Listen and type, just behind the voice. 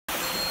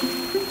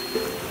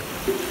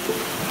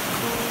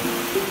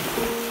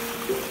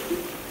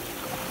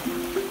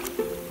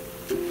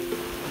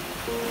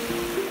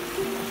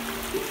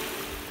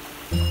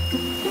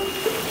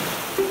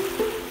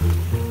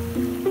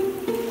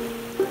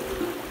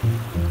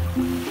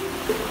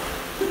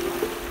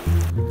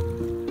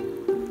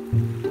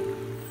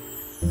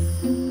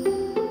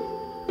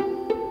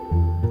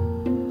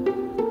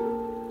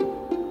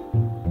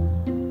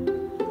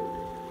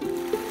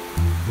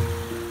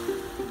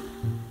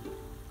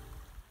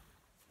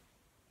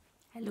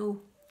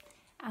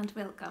and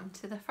welcome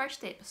to the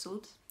first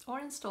episode, or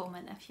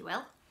instalment if you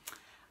will,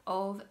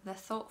 of the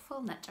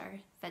Thoughtful Knitter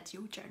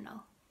video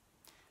journal.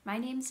 My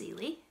name's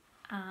Ailey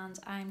and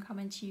I'm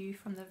coming to you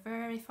from the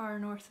very far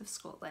north of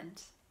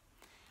Scotland.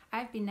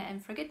 I've been knitting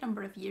for a good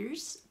number of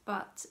years,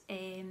 but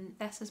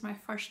this is my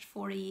first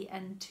foray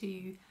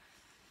into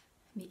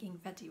making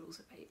videos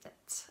about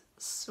it.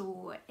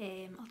 So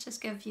I'll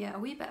just give you a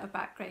wee bit of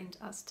background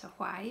as to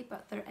why,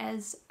 but there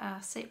is a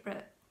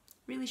separate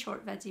really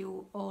short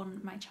video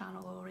on my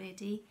channel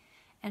already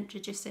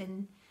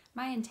introducing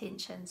my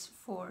intentions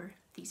for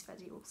these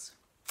videos.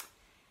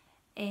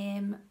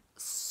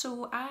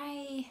 So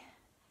I,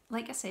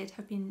 like I said,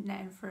 have been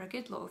knitting for a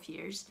good lot of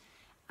years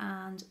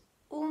and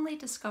only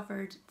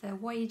discovered the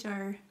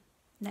wider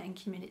knitting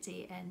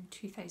community in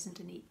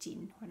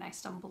 2018 when I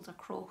stumbled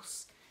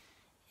across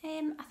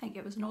I think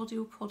it was an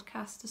audio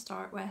podcast to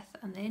start with,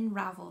 and then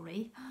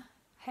Ravelry.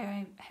 How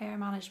I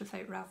managed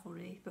without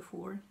Ravelry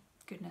before,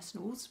 goodness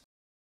knows.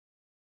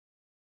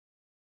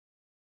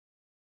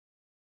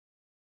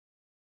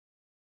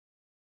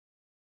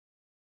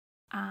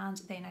 And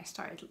then I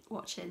started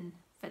watching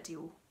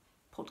video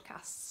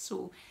podcasts.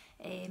 So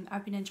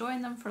I've been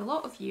enjoying them for a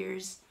lot of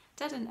years.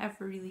 Didn't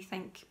ever really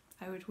think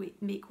I would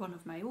make one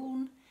of my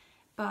own,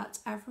 but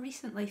I've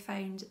recently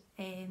found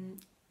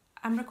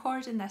I'm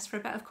recording this for a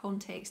bit of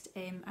context.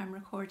 I'm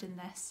recording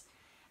this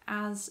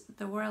as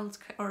the world,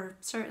 or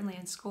certainly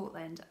in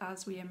Scotland,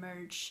 as we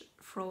emerge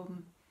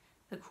from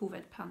the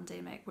COVID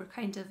pandemic. We're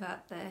kind of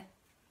at the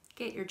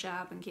get your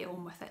jab and get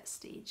on with it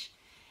stage.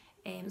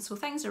 So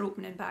things are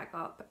opening back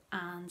up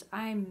and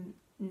I'm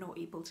not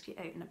able to get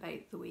out and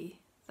about the way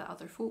that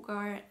other folk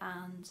are,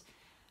 and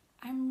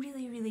I'm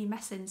really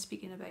missing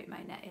speaking about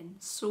my knitting.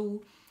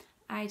 So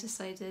I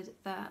decided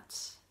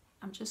that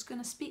I'm just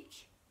going to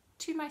speak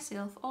to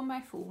myself on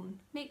my phone,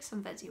 make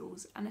some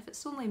videos, and if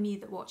it's only me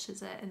that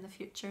watches it in the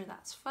future,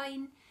 that's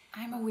fine.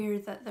 I'm aware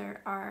that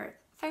there are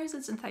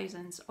thousands and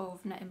thousands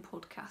of knitting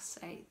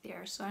podcasts out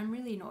there, so I'm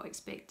really not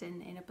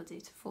expecting anybody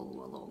to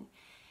follow along.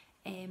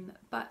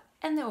 But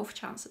in the off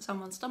chance that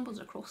someone stumbles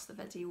across the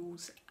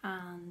videos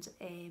and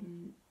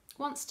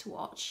wants to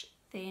watch,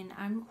 then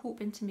I'm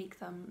hoping to make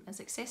them as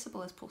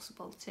accessible as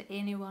possible to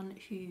anyone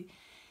who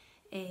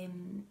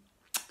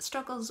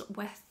struggles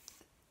with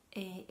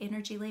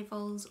energy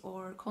levels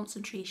or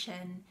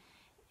concentration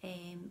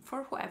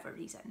for whatever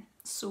reason.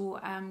 So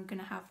I'm going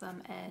to have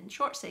them in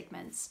short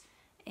segments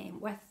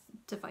with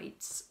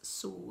divides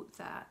so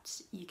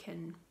that you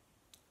can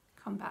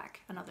come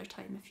back another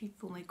time if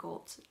you've only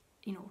got,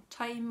 you know,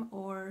 time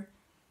or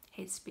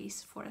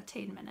headspace for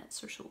 10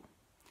 minutes or so.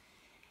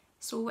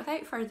 So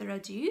without further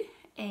ado,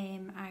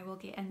 I will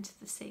get into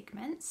the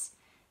segments.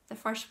 The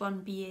first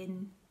one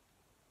being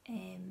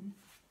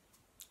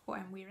what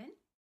I'm wearing.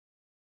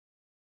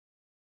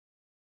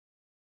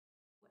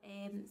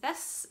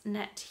 This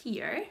knit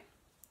here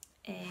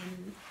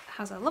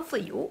has a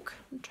lovely yoke.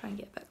 I'll try and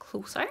get a bit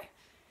closer.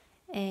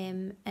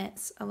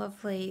 It's a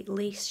lovely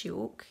lace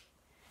yoke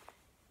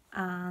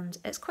and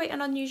it's quite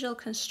an unusual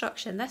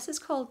construction. This is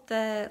called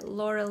the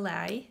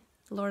Lorelei,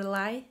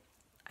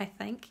 I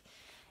think.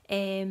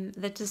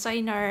 The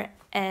designer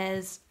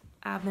is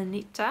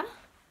Marina.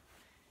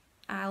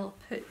 I'll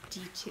put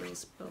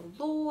details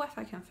below if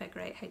I can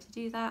figure out how to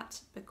do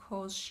that,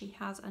 because she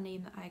has a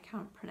name that I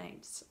can't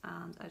pronounce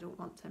and I don't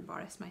want to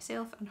embarrass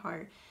myself and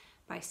her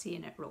by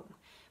saying it wrong.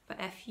 But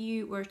if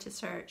you were to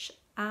search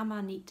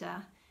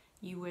Amanita,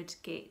 you would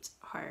get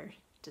her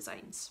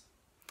designs.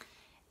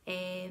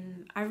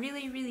 I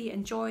really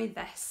enjoy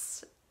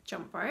this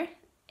jumper.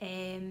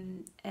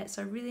 It's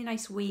a really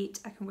nice weight.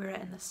 I can wear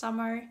it in the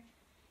summer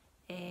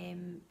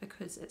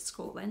because it's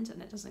Scotland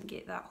and it doesn't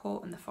get that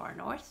hot in the far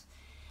north.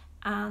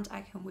 And I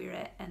can wear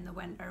it in the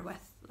winter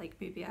with like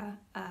maybe a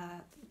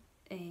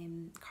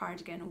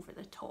cardigan over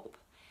the top.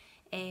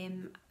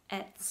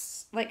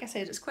 It's, like I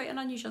said, it's quite an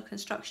unusual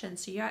construction,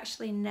 so you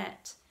actually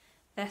knit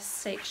this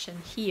section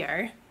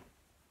here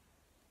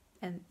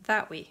and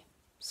that way,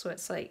 so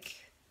it's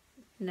like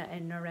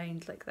knitting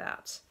around like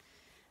that,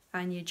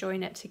 and you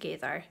join it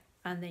together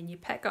and then you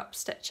pick up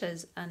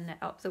stitches and knit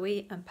up the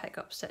way and pick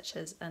up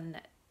stitches and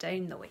knit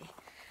down the way.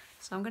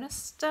 So I'm going to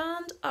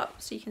stand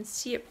up so you can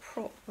see it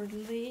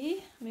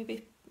properly.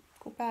 Maybe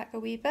go back a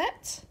wee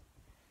bit.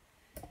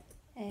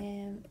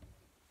 Give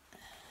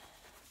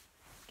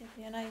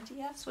you an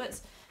idea. So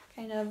it's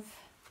kind of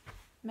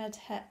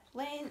mid-hip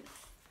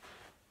length,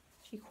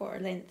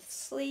 3/4 length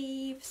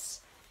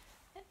sleeves.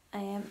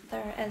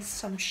 There is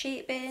some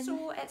shaping.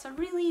 So it's a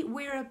really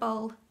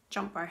wearable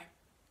jumper.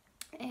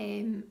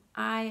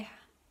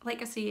 Like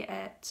I say,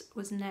 it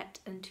was knit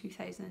in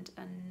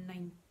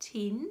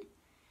 2019.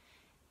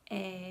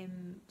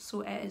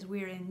 So it is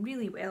wearing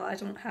really well. I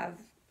don't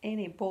have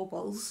any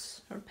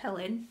bobbles or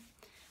pilling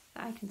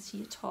that I can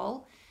see at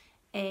all.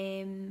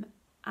 And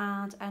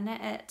I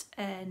knit it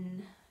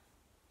in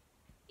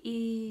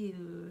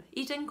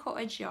Eden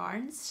Cottage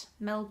Yarns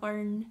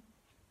Milburn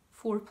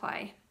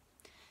 4-ply,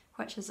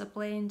 which is a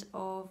blend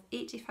of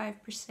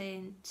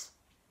 85%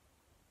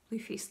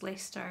 blue-faced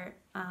Leicester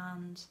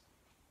and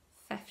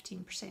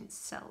 15%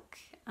 silk,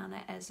 and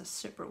it is a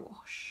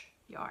superwash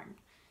yarn.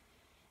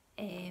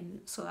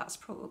 So that's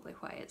probably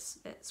why it's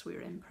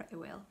wearing pretty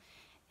well.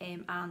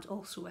 And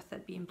also with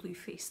it being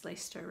blue-faced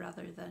Leicester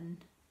rather than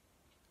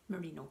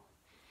Merino.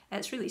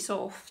 It's really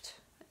soft.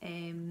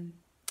 And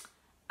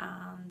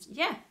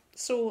yeah,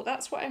 so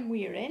that's what I'm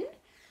wearing.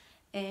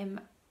 I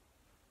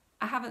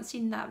haven't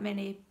seen that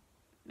many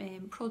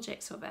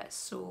projects of it,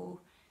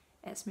 so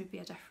it's maybe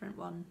a different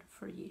one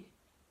for you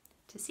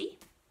to see.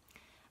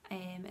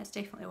 It's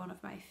definitely one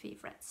of my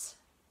favourites.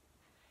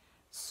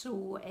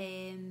 So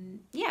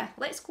yeah,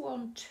 let's go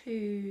on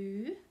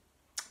to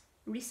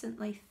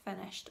recently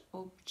finished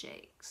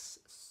objects.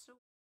 So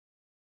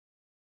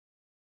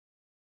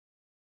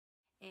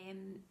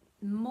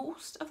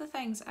most of the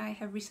things I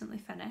have recently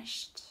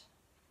finished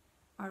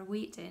are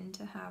waiting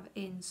to have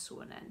ends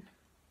sewn in,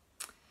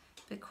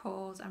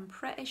 because I'm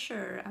pretty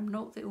sure I'm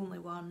not the only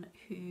one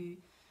who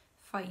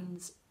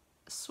finds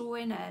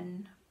sewing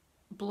in,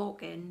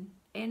 blocking,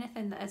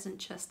 anything that isn't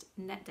just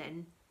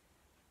knitting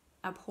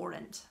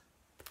abhorrent.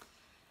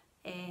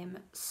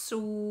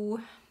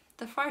 So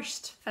the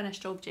first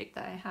finished object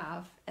that I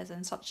have is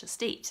in such a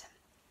state.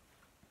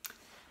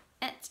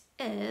 It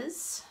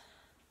is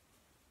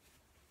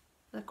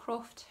the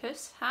Croft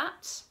House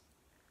hat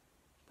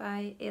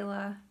by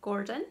Ella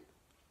Gordon.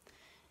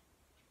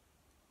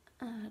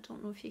 I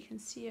don't know if you can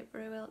see it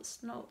very well,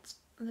 it's not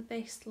the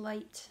best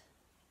light.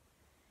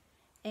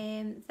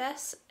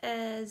 This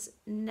is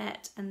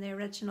knit in the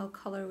original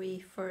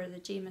colourway for the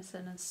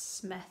Jamieson and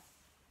Smith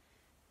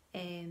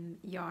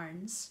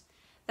yarns.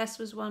 This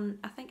was one,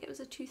 I think it was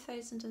a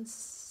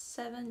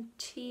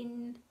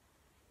 2017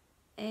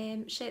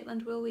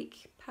 Shetland Wool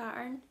Week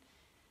pattern.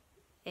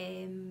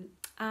 And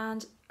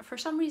for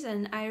some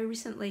reason I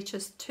recently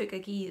just took a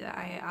gee that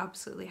I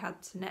absolutely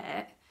had to knit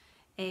it.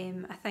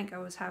 I think I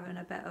was having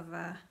a bit of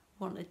a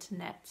wanted to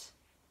knit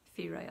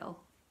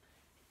fairytale.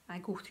 I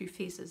go through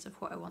phases of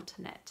what I want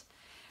to knit.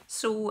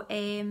 So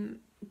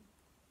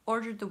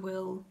ordered the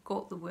wool,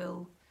 got the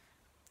wool,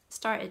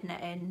 started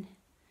knitting,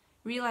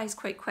 realised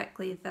quite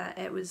quickly that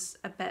it was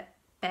a bit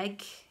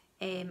big.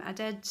 I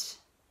did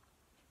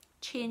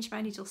change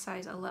my needle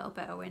size a little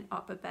bit, I went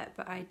up a bit,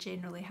 but I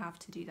generally have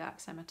to do that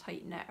because I'm a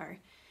tight knitter.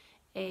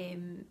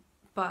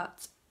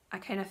 But I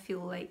kind of feel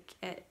like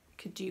it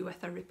could do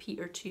with a repeat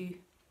or two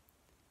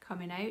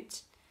coming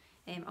out.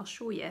 I'll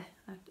show you.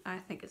 I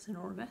think it's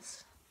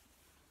enormous.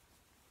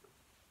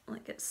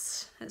 Like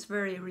it's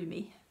very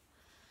roomy.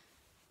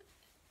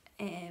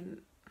 I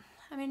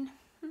mean,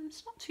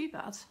 it's not too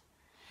bad.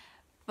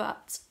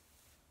 But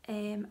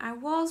I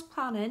was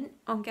planning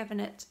on giving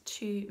it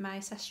to my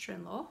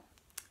sister-in-law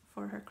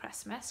for her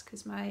Christmas,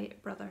 because my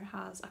brother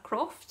has a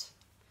croft,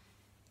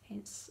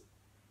 hence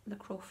the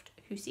Croft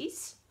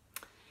Hoosies.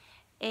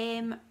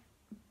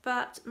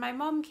 But my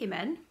mum came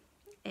in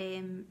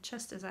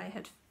just as I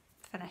had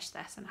finished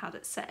this and had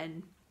it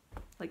sitting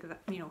like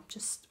that, you know,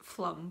 just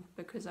flung,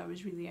 because I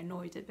was really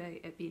annoyed about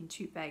it being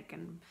too big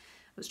and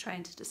was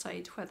trying to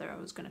decide whether I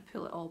was going to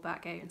pull it all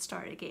back out and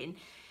start again.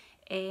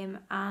 And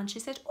she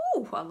said,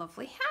 "Oh, what a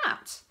lovely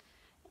hat."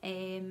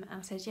 And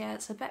I said, "Yeah,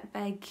 it's a bit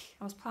big.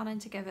 I was planning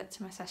to give it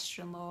to my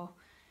sister-in-law,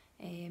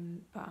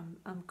 but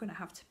I'm going to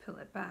have to pull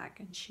it back."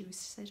 And she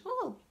said,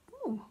 "Well,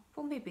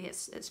 maybe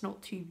it's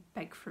not too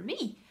big for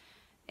me."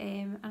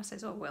 And I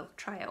said, "Oh, well,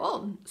 try it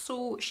on."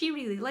 So she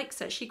really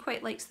likes it. She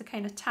quite likes the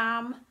kind of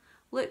tam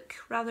look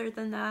rather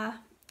than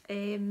a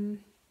beanie.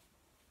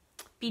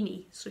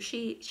 So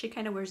she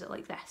kind of wears it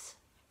like this.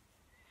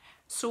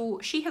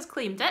 So she has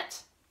claimed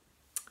it,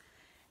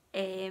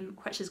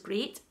 which is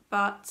great,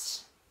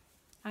 but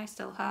I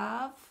still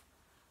have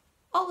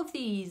all of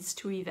these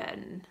to weave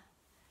in,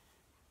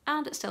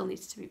 and it still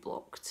needs to be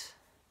blocked.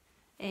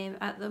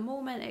 At the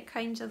moment it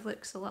kind of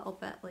looks a little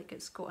bit like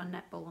it's got a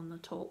nipple on the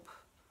top.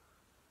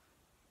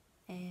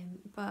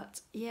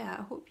 But yeah,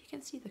 I hope you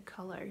can see the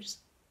colours.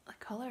 The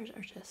colours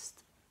are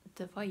just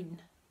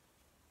divine.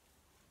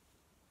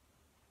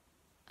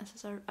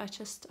 I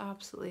just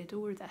absolutely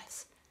adore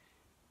this.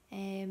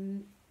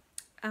 And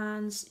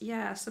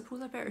yeah, I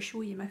suppose I better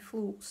show you my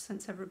floats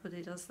since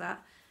everybody does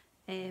that.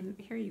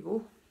 Here you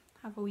go.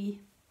 Have a wee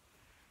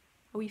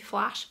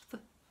flash of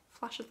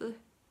the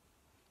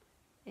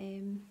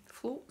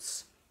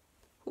floats.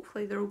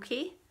 Hopefully they're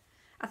okay.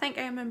 I think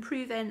I am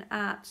improving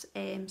at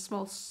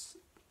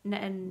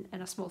knitting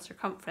in a small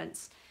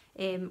circumference.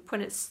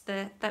 When it's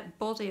that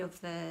body of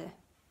the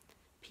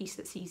piece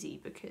that's easy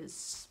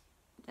because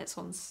it's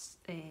on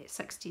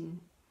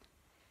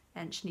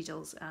 16-inch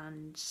needles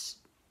and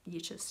you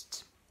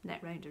just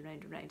knit round and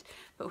round and round.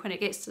 But when it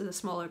gets to the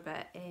smaller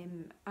bit,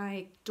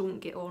 I don't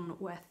get on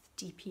with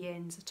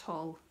DPNs at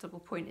all, double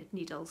pointed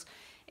needles,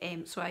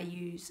 so I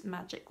use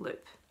magic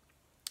loop,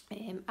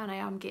 and I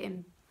am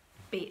getting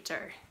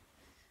better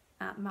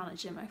at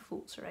managing my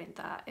floats around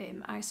that.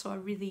 I saw a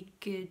really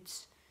good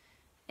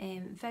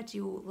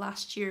video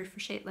last year for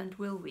Shetland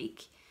Wool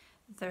Week.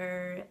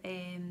 There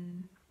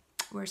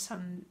were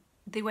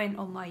they went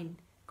online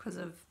because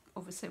of,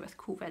 obviously with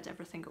COVID,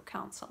 everything got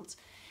cancelled.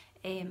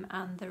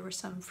 and there were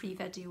some free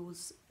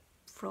videos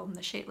from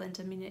the Shetland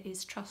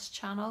Amenities Trust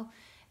channel,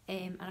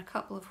 and a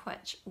couple of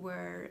which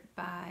were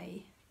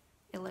by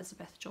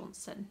Elizabeth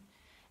Johnson,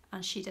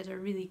 and she did a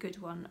really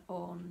good one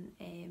on,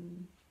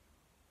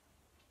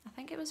 I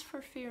think it was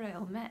for Fair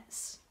Isle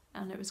mitts,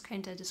 and it was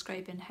kind of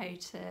describing how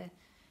to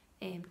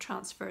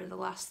transfer the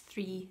last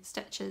 3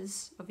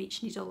 stitches of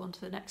each needle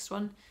onto the next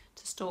one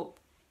to stop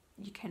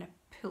you kind of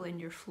pulling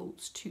your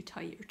floats too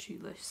tight or too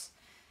loose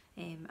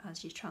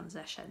as you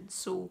transition.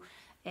 So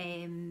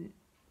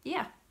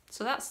yeah,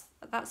 so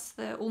that's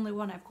the only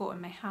one I've got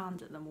in my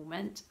hand at the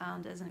moment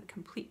and isn't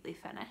completely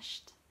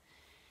finished.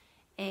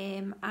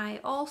 I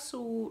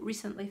also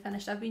recently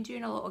finished, I've been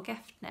doing a lot of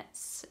gift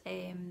knits,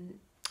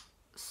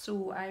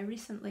 so I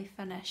recently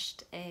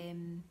finished a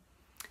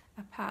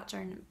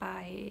pattern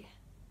by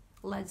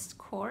Liz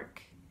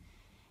Cork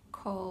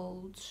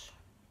called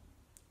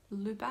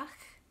Lubach.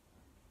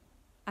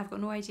 I've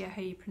got no idea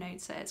how you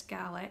pronounce it. It's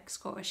Gaelic,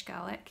 Scottish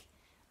Gaelic.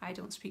 I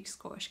don't speak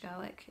Scottish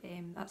Gaelic.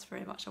 That's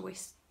very much a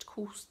West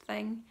Coast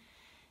thing.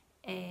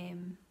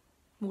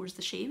 More's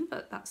the shame,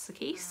 but that's the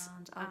case.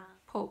 And I'll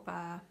pop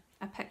a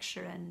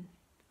picture in.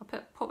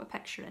 Pop a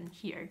picture in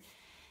here.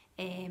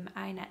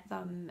 I knit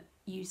them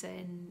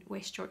using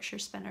West Yorkshire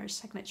Spinners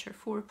Signature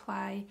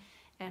 4-ply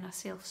in a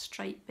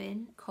self-stripe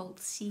bin called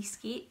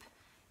Seascape,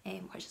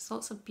 which has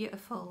lots of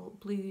beautiful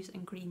blues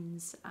and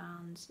greens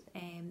and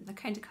the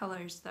kind of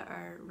colours that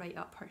are right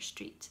up her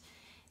street.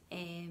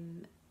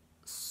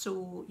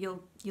 So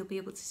you'll be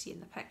able to see in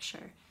the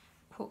picture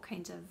what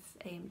kind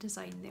of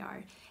design they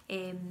are.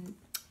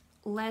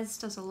 Liz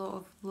does a lot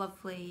of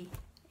lovely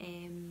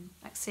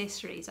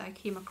accessories. I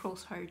came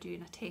across her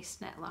doing a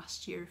test knit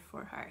last year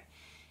for her,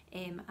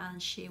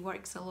 and she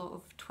works a lot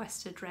of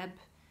twisted rib,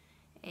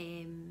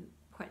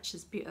 which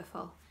is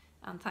beautiful,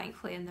 and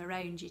thankfully in the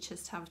round you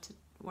just have to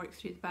work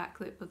through the back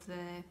loop of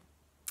the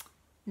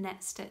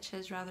knit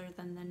stitches rather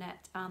than the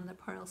knit and the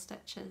purl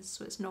stitches,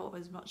 so it's not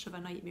as much of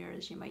a nightmare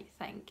as you might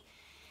think.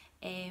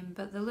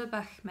 But the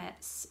Lubach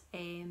mitts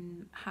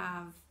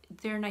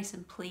they're nice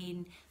and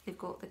plain. They've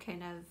got the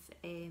kind of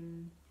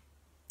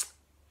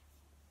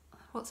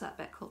what's that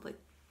bit called, like,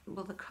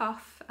 well, the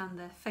cuff and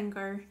the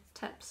finger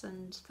tips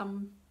and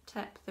thumb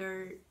tip,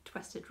 they're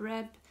twisted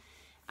rib,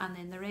 and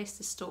then the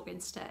rest is stocking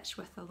stitch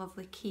with a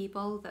lovely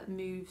cable that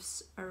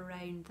moves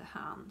around the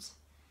hand.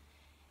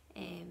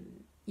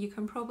 You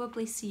can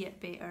probably see it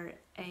better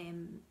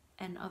in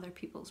other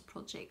people's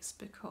projects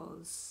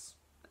because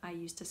I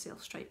used a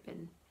self-stripe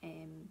bin,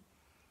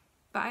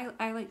 but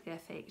I like the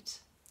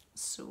effect,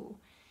 so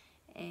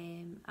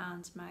and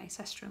my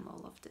sister-in-law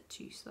loved it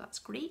too, so that's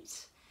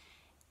great.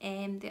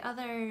 The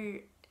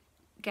other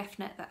gift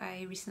knit that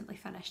I recently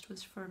finished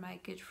was for my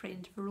good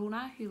friend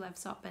Verona, who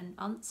lives up in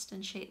Unst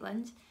in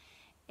Shetland.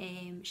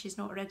 She's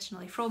not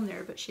originally from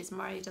there, but she's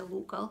married a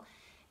local,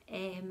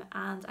 and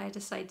I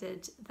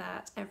decided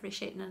that every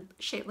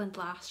Shetland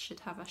lass should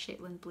have a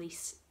Shetland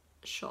Bleece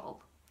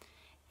shawl.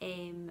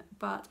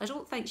 But I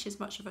don't think she's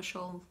much of a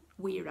shawl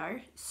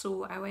wearer,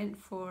 so I went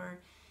for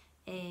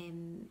a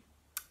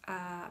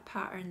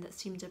pattern that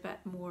seemed a bit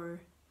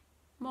more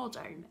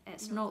modern.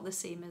 It's not the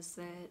same as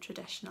the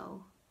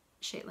traditional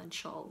Shetland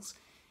shawls.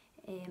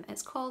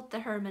 It's called the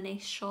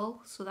Hermaness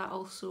shawl, so that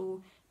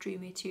also drew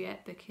me to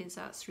it because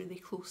that's really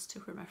close to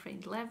where my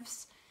friend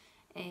lives,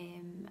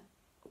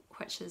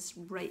 which is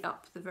right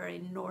up the very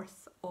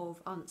north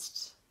of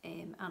Unst,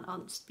 and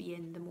Unst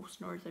being the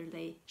most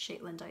northerly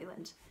Shetland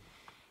island.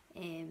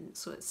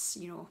 So it's,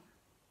 you know,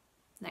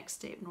 next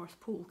step North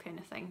Pole kind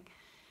of thing.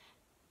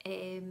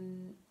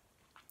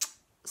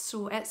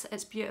 So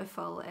it's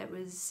beautiful. It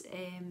was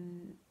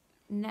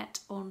knit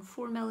on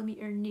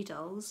 4mm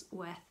needles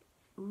with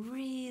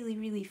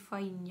really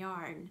fine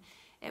yarn.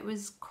 It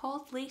was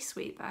called lace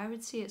weight, but I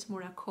would say it's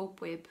more a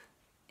cobweb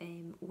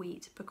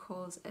weight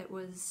because it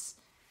was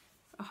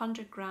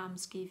 100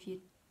 grams gave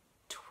you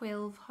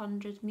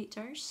 1200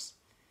 meters,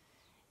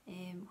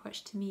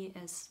 which to me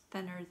is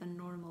thinner than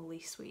normal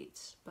lace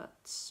weight,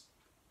 but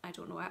I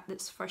don't know,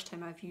 it's the first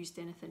time I've used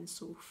anything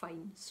so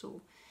fine,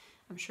 so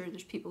I'm sure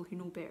there's people who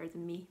know better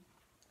than me.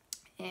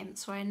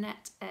 So I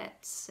knit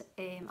it,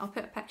 I'll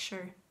put a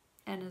picture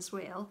in as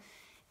well.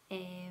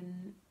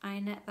 I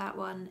knit that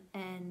one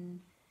in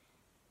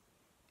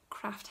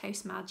Craft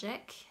House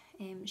Magic.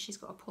 She's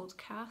got a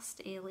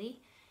podcast,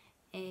 Ellie.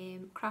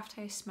 Craft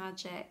House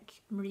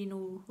Magic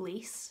Merino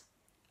lace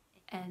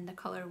in the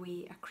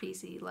colourway A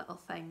Crazy Little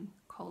Thing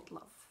Called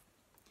Love.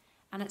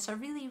 And it's a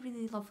really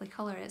lovely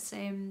colour. It's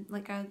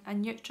like a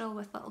neutral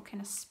with little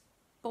kind of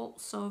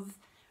spots of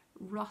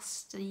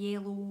rust,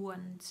 yellow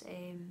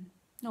and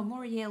no,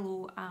 more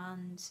yellow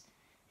and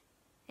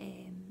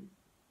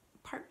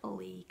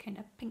purpley, kind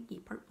of pinky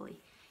purpley.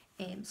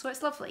 So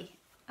it's lovely,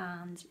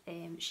 and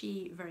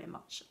she very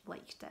much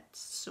liked it.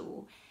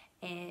 So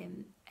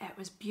it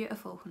was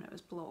beautiful when it was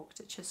blocked.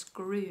 It just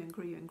grew and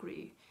grew and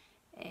grew.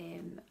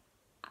 And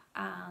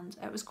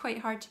it was quite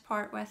hard to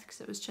part with because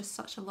it was just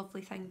such a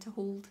lovely thing to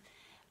hold.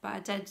 But I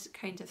did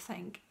kind of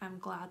think, I'm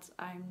glad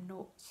I'm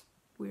not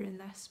wearing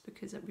this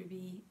because it would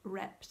be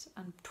ripped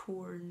and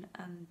torn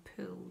and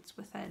pulled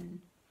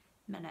within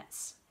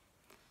minutes.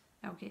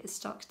 I'll get it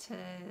stuck to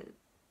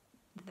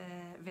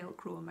the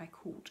Velcro on my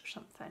coat or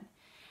something.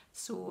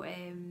 So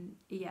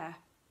yeah,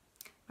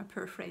 my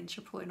poor friend,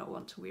 she'll probably not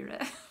want to wear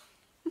it.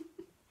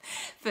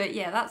 But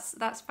yeah,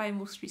 that's my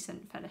most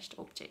recent finished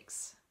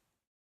objects.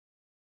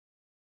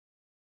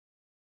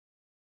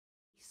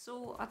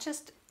 So I'll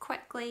just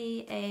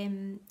quickly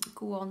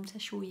go on to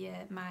show you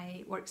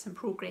my works in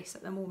progress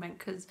at the moment,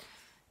 because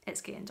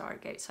it's getting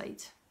dark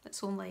outside.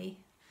 It's only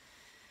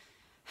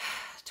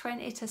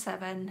 20 to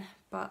 7,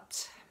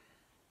 but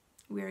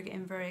we're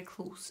getting very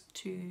close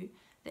to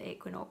the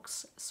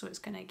equinox, so it's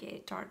going to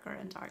get darker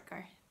and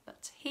darker.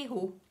 But hey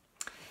ho,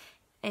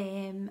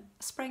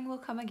 spring will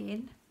come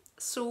again.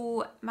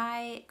 So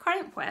my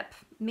current whip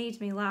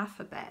made me laugh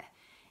a bit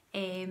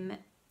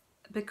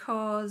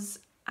because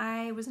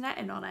I was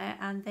knitting on it,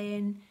 and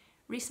then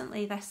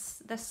recently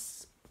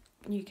this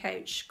new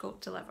couch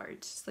got delivered.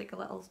 It's like a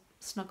little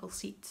snuggle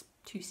seat,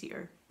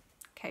 2-seater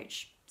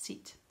couch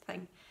seat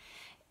thing,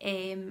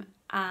 and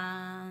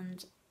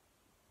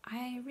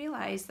I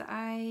realised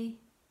that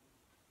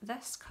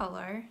this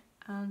colour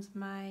and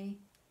my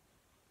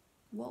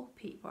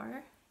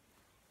wallpaper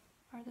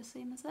are the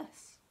same as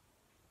this.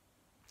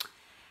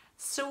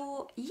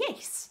 So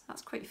yes,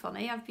 that's quite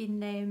funny. I've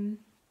been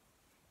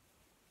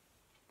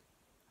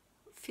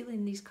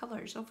feeling these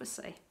colours,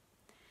 obviously.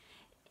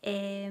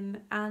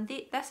 And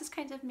this is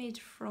kind of made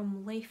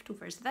from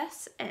leftovers.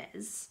 This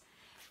is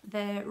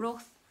the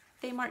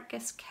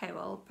Rothmarkus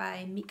Cowl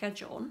by Mika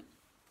John,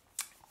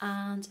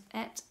 and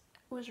it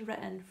was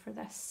written for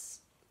this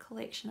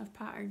collection of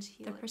patterns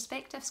here. The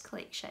Perspectives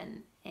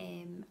collection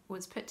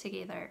was put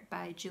together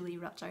by Julie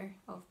Rutter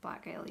of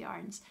Black Isle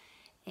Yarns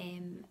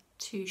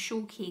to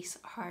showcase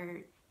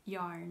her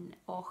yarn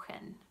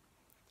Auchen,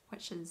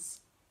 which is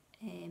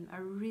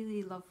a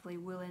really lovely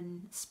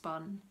woolen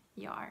spun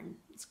yarn.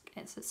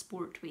 It's at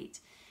sport weight,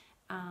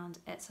 and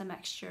it's a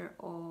mixture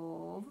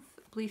of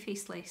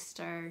Blueface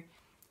Leicester,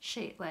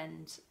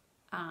 Shetland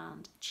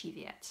and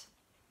Cheviot,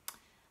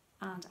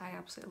 and I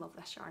absolutely love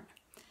this yarn.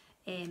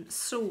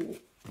 So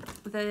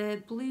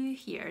the blue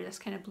here, this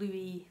kind of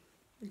bluey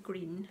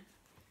green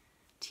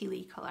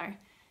tealy colour,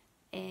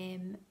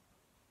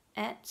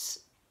 it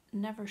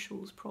never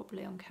shows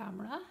properly on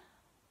camera,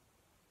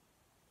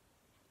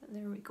 but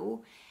there we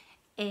go.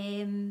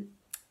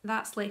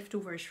 That's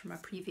leftovers from a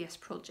previous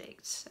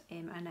project.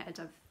 I knitted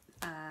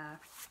a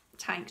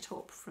tank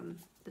top from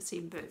the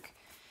same book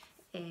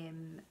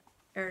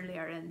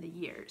earlier in the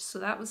year, so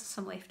that was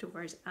some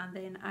leftovers. And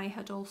then I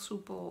had also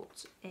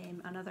bought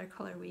another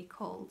colourway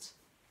called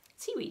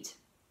Seaweed.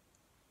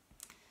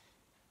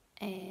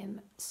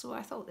 So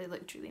I thought they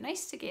looked really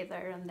nice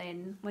together, and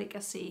then, like I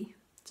say,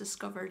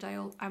 discovered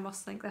I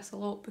must think this a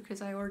lot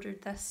because I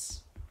ordered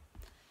this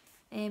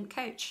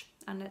couch,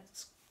 and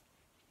it's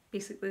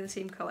basically the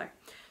same colour.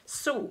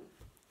 So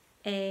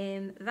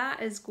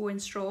that is going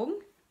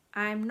strong.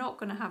 I'm not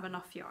going to have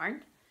enough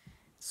yarn,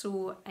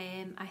 so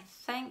I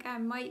think I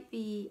might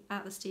be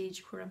at the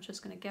stage where I'm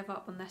just going to give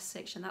up on this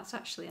section. That's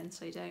actually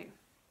inside out.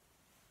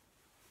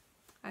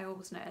 I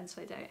always knit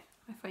inside out.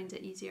 I find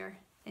it easier,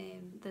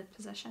 the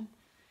position.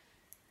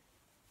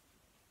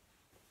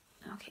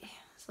 Okay,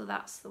 so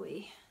that's the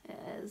way it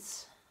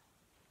is.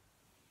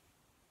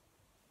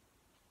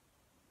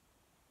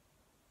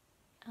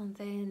 And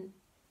then,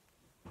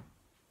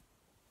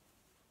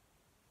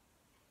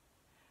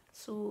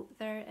 so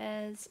there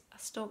is a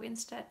stocking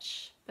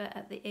stitch bit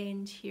at the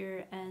end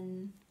here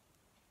in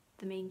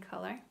the main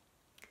colour,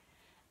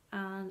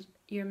 and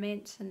you're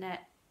meant to knit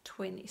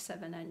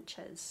 27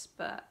 inches,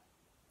 but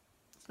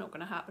it's not going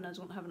to happen. I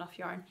don't have enough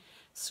yarn,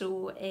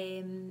 so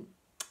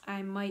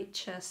I might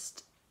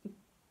just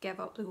give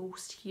up the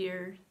ghost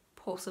here,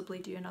 possibly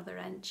do another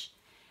inch,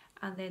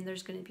 and then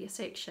there's going to be a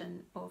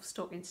section of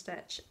stocking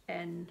stitch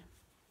in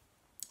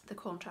the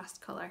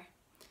contrast colour,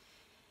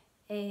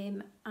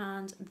 and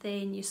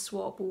then you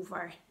swap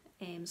over.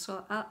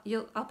 So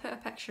I'll put a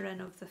picture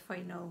in of the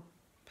final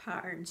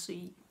pattern so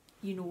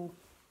you know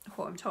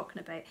what I'm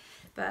talking about,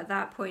 but at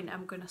that point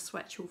I'm going to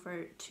switch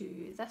over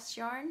to this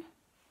yarn,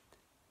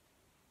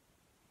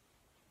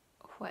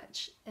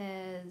 which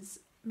is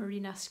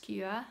Marina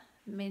Skua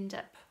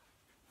Mendip.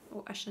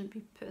 Oh, I shouldn't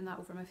be putting that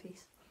over my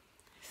face.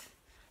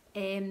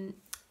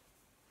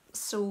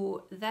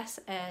 So this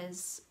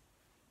is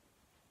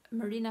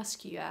Marina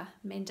Skua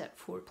Mendip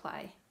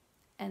 4-ply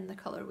in the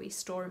colourway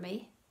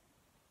Stormy.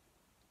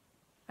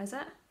 Is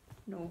it?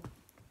 No.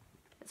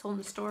 It's on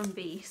the Storm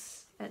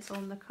base. It's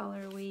on the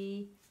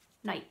colourway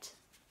Night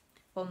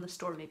on the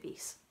Stormy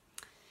base.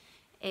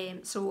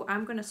 So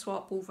I'm going to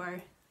swap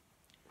over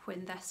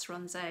when this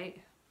runs out.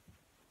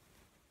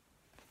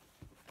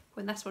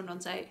 When this one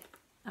runs out,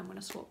 I'm going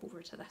to swap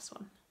over to this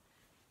one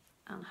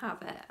and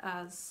have it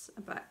as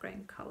a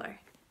background colour.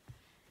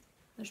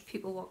 There's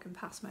people walking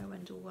past my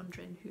window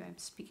wondering who I'm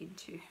speaking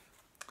to.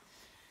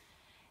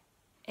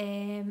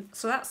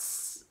 So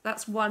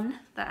that's one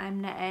that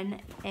I'm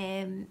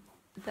knitting.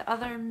 the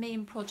other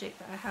main project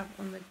that I have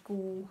on the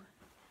go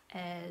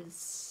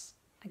is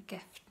a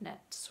gift knit,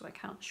 so I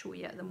can't show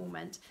you at the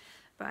moment.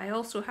 But I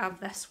also have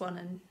this one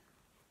in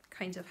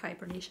kind of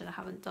hibernation. I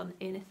haven't done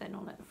anything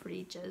on it for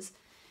ages.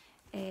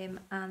 And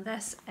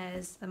this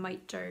is the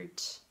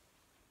mitered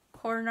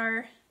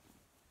corner,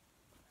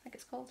 I think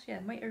it's called, yeah,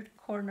 mitered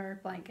corner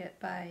blanket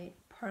by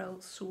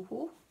Pearl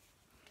Soho.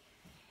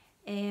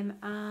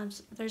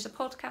 And there's a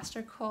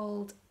podcaster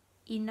called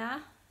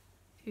Ina,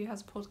 who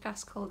has a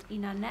podcast called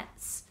Ina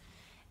Knits.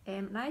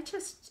 And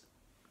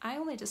I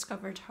only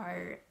discovered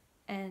her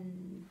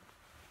in,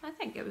 I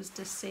think it was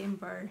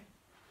December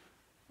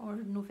or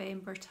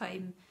November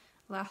time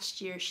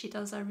last year. She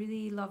does a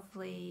really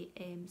lovely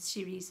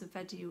series of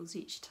videos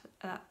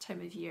that time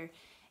of year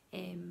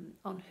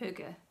on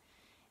Hygge.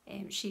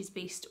 She's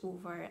based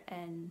over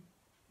in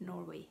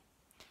Norway.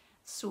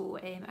 So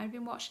I've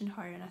been watching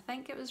her, and I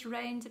think it was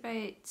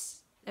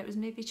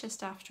maybe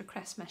just after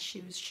Christmas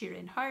she was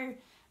sharing her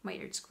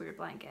mitered square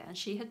blanket, and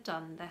she had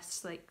done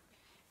this like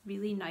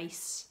really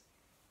nice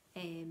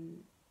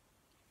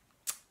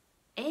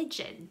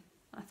edging.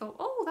 I thought,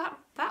 oh,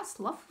 that's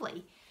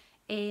lovely.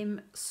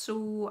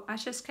 So I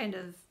just kind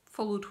of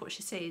followed what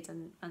she said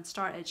and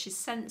started. She's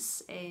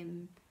since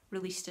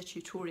released a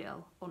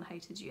tutorial on how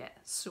to do it,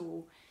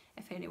 so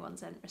if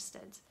anyone's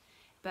interested.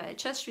 But it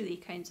just really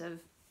kind of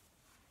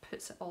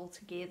puts it all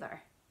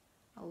together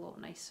a lot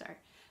nicer.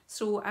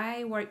 So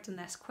I worked on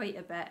this quite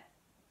a bit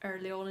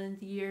early on in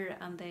the year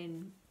and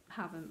then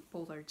haven't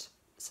bothered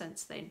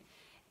since then.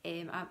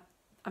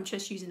 I'm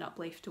just using up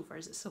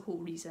leftovers. It's the whole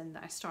reason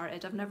that I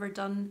started. I've never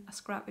done a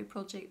scrappy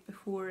project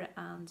before,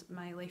 and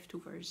my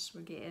leftovers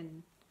were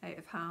getting out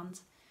of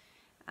hand,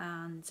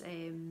 and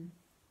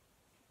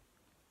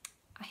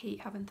I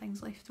hate having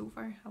things left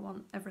over. I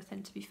want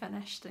everything to be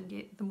finished and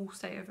get the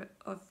most out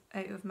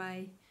of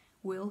my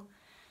wool.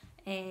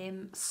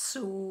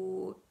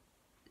 So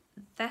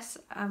this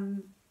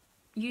I'm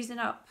using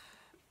up.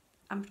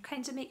 I'm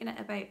kind of making it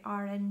about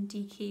RN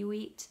DK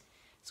weight.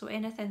 So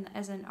anything that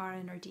isn't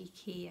RN or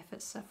DK, if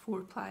it's a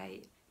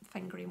 4-ply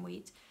fingering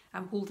weight,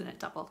 I'm holding it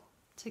double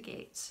to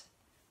get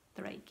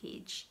the right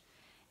gauge.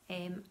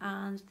 And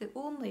the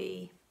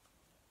only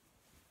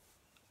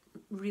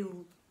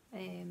real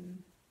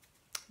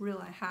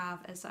rule I have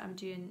is that I'm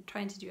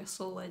trying to do a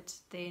solid,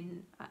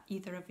 then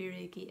either a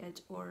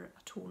variegated or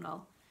a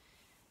tonal,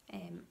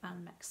 and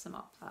mix them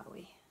up that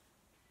way.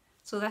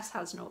 So this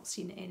has not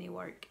seen any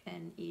work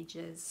in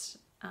ages,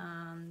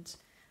 and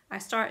I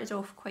started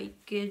off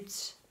quite good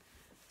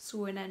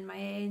sewing in my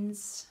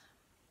ends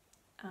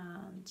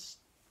and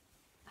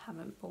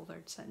haven't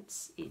bothered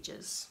since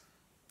ages.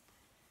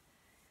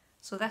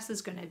 So this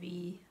is going to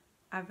be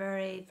a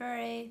very,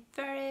 very,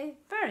 very,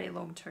 very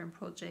long-term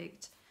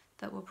project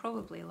that will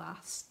probably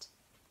last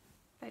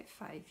about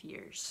 5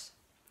 years.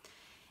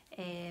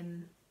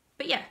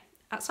 But yeah,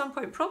 at some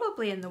point,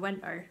 probably in the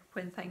winter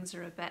when things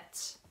are a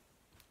bit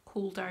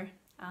colder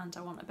and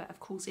I want a bit of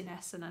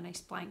coziness and a nice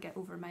blanket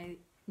over my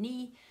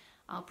knee,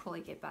 I'll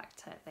probably get back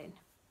to it then.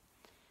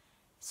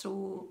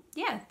 So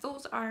yeah,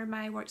 those are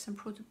my works in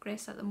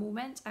progress at the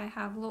moment. I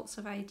have lots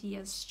of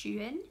ideas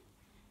stewing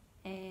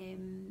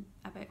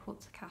about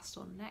what to cast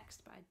on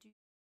next, but I do.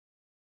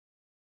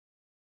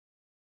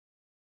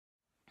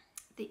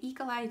 The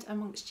eagle-eyed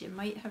amongst you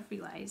might have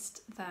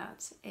realised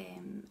that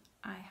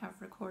I have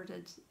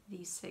recorded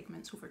these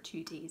segments over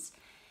 2 days.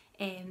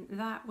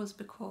 That was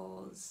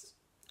because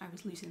I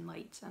was losing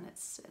light, and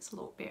it's a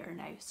lot better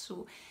now.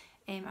 So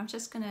I'm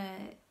just going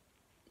to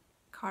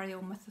carry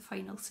on with the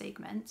final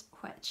segment,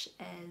 which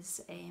is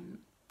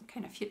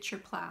kind of future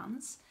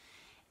plans.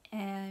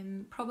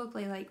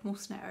 Probably like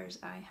most knitters,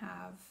 I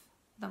have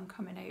them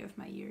coming out of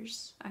my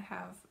ears. I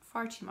have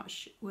far too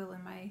much wool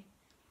in my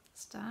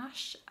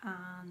stash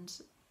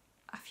and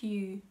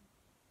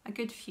a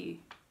good few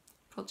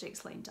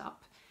projects lined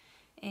up,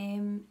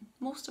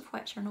 most of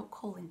which are not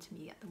calling to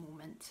me at the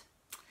moment.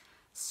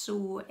 So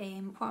what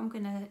I'm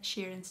going to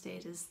share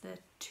instead is the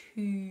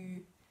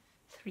 3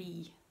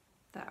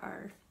 that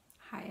are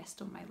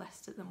highest on my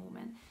list at the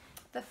moment.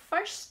 The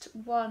first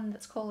one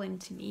that's calling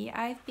to me,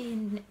 I've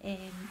been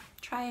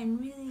trying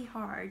really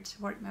hard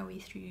to work my way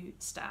through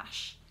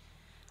stash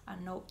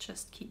and not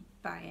just keep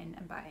buying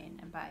and buying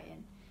and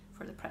buying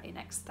for the pretty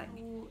next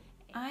thing.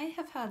 I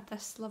have had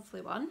this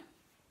lovely one.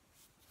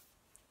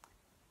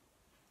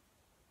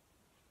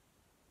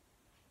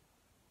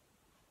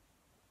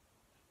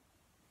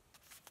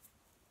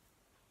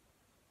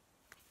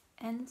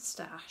 In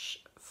stash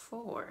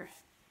for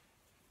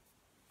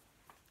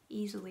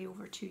easily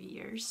over 2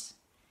 years.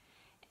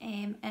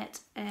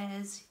 It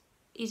is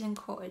Eden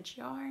Cottage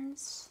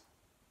Yarns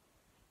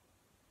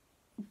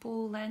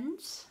Bowland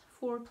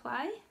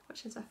 4-ply,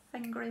 which is a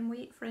fingering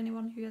weight for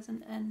anyone who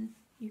isn't in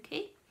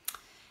UK.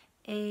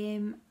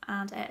 And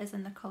it is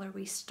in the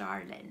colourway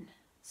Starling.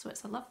 So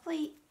it's a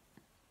lovely,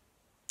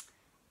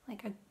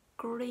 like a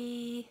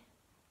grey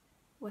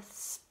with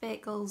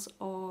speckles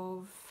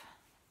of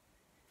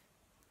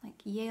like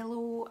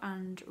yellow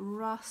and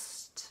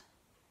rust.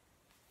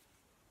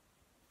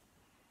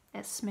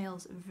 It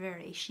smells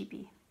very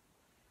sheepy.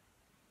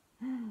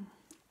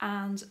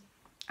 And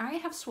I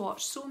have swatched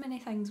so many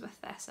things with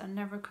this and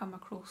never come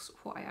across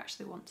what I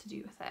actually want to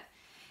do with it.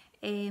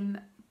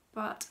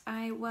 But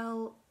I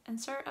will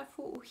insert a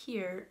photo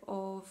here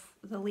of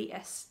the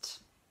latest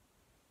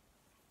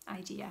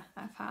idea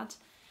I've had,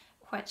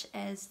 which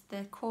is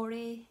the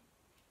Corrie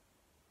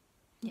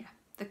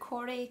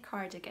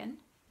cardigan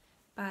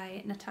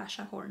by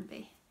Natasha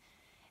Hornby.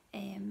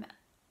 And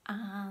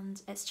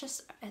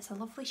it's a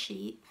lovely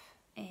shape,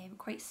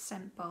 quite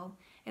simple.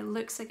 It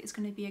looks like it's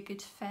going to be a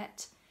good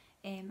fit.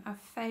 I've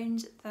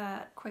found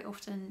that quite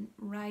often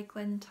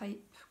raglan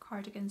type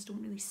cardigans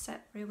don't really sit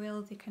very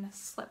well, they kind of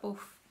slip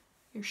off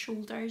your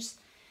shoulders.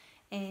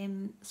 So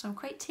I'm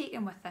quite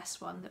taken with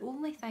this one. The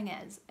only thing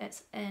is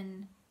it's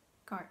in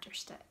garter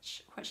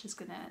stitch, which is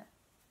going to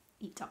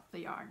eat up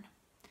the yarn.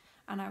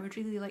 And I would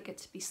really like it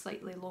to be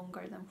slightly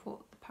longer than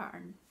what the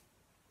pattern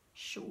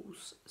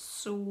shows.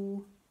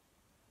 So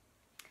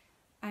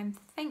I'm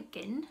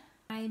thinking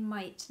I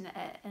might knit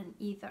it in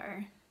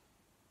either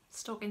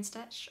stocking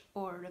stitch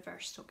or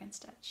reverse stocking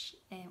stitch,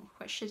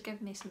 which should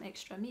give me some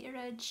extra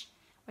meterage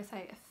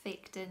without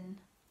affecting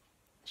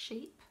the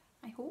shape,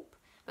 I hope.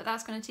 But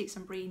that's going to take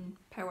some brain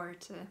power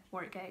to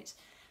work out.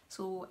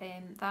 So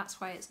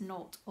that's why it's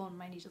not on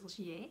my needles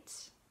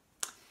yet.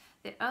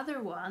 The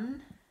other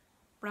one,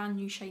 brand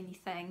new shiny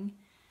thing,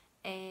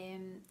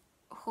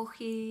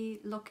 Jorge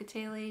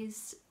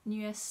Locatelli's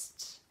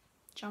newest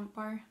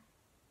jumper.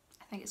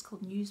 I think it's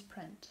called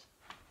Newsprint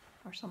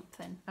or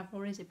something. I've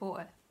already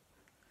bought it.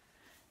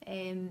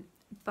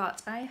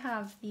 But I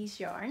have these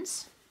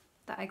yarns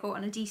that I got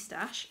on a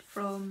D-stash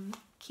from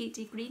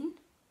Katie Green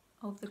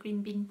of the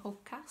Green Bean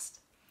podcast.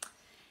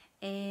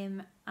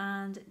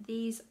 And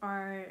these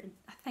are,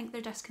 I think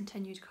they're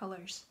discontinued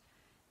colours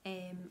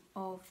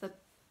of the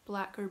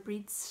blacker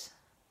breeds.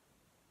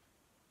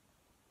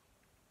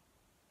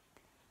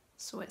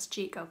 So it's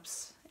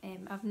Jacobs.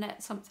 I've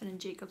knit something in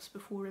Jacobs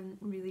before and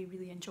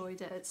really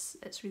enjoyed it.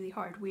 It's really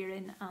hard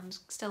wearing and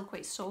still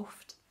quite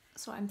soft.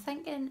 So I'm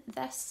thinking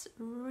this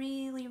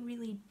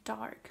really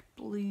dark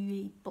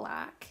bluey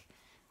black,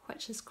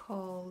 which is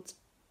called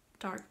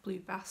dark blue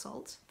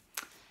basalt,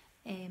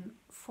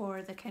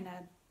 for the kind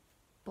of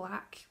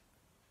black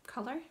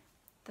colour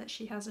that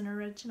she has in her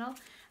original.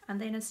 And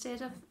then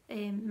instead of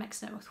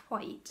mixing it with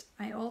white,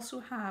 I also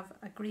have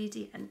a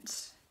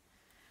gradient,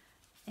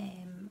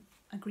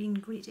 a green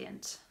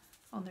gradient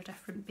on their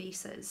different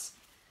bases.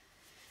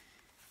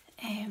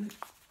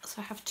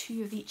 So I have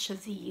two of each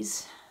of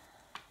these.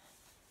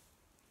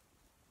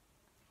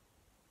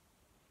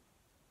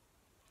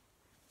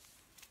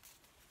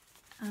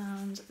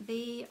 And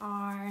they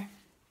are,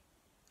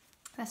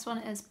 this one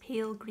is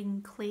pale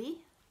green clay.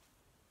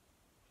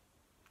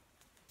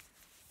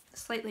 The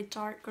slightly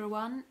darker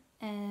one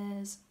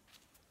is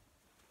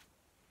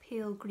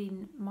pale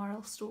green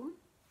marlstone.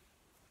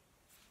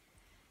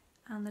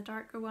 And the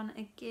darker one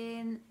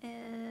again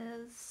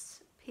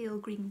is pale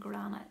green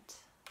granite.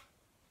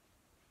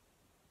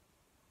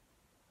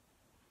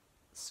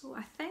 So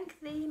I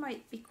think they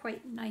might be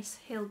quite nice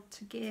held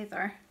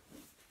together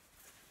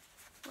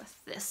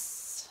with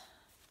this.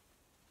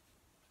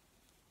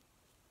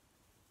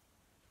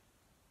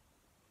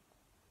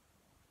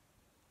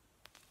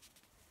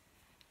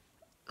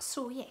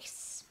 So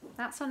yes,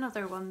 that's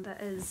another one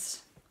that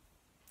is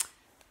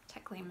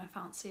tickling my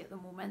fancy at the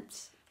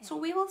moment. So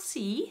we will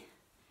see.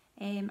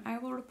 I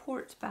will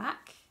report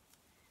back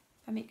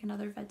if I make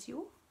another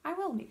video. I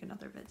will make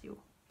another video,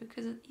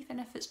 because even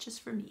if it's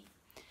just for me.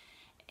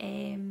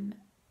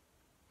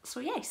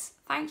 So yes,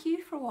 thank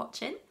you for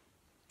watching.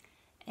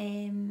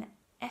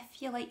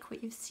 If you like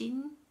what you've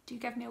seen, do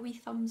give me a wee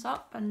thumbs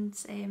up, and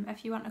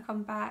if you want to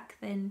come back,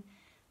 then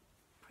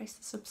press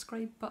the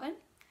subscribe button.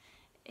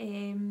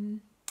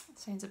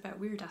 Sounds a bit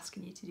weird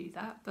asking you to do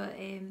that, but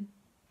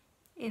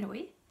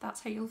anyway,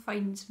 that's how you'll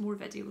find more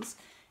videos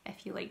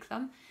if you like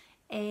them.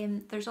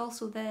 There's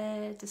also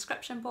the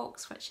description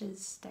box, which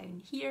is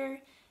down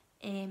here.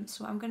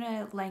 So I'm going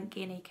to link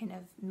any kind of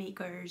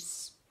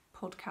makers,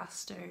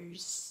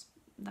 podcasters,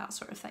 that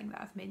sort of thing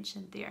that I've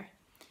mentioned there.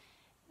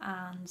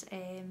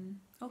 And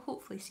I'll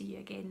hopefully see you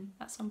again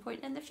at some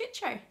point in the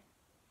future.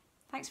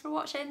 Thanks for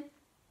watching.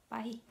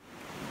 Bye.